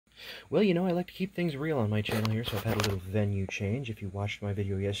Well, you know, I like to keep things real on my channel here, so I've had a little venue change. If you watched my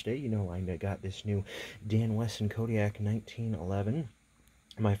video yesterday, you know I got this new Wesson Kodiak 1911,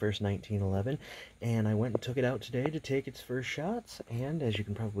 my first 1911, and I went and took it out today to take its first shots, and as you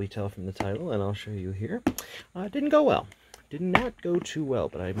can probably tell from the title, and I'll show you here, it didn't go well. Did not go too well,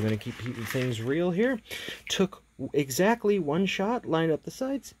 but I'm going to keep keeping things real here. Took exactly one shot, lined up the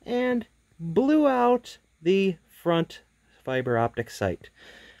sights, and blew out the front fiber optic sight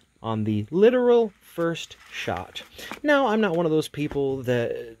on the literal first shot. Now, I'm not one of those people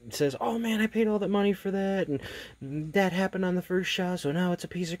that says, oh man, I paid all that money for that, and that happened on the first shot, so now it's a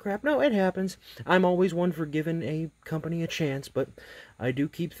piece of crap. No, it happens. I'm always one for giving a company a chance, but I do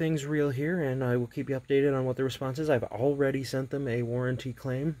keep things real here, and I will keep you updated on what the response is. I've already sent them a warranty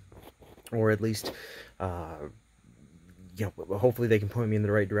claim, or at least, hopefully they can point me in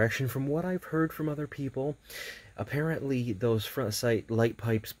the right direction. From what I've heard from other people, apparently those front sight light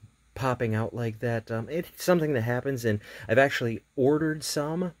pipes popping out like that, it's something that happens, and I've actually ordered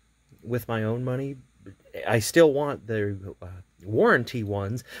some with my own money. I still want the warranty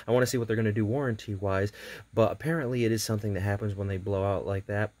ones. I want to see what they're going to do warranty-wise, but apparently it is something that happens when they blow out like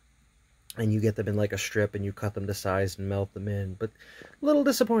that, and you get them in like a strip, and you cut them to size and melt them in. But a little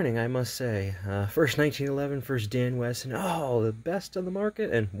disappointing, I must say. First 1911, first Wesson, oh, the best on the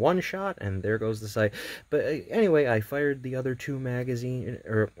market, and one shot, and there goes the sight. But anyway, I fired the other two magazines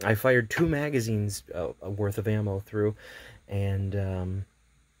worth of ammo through, and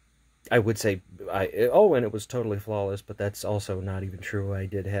I would say, and it was totally flawless, but that's also not even true. I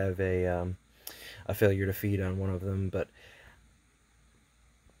did have a failure to feed on one of them, but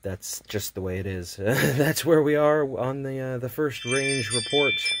that's just the way it is. That's where we are on the first range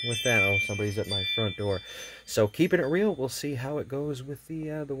report with that. Oh, somebody's at my front door. So keeping it real, we'll see how it goes with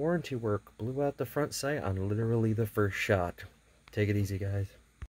the warranty work. Blew out the front sight on literally the first shot. Take it easy, guys.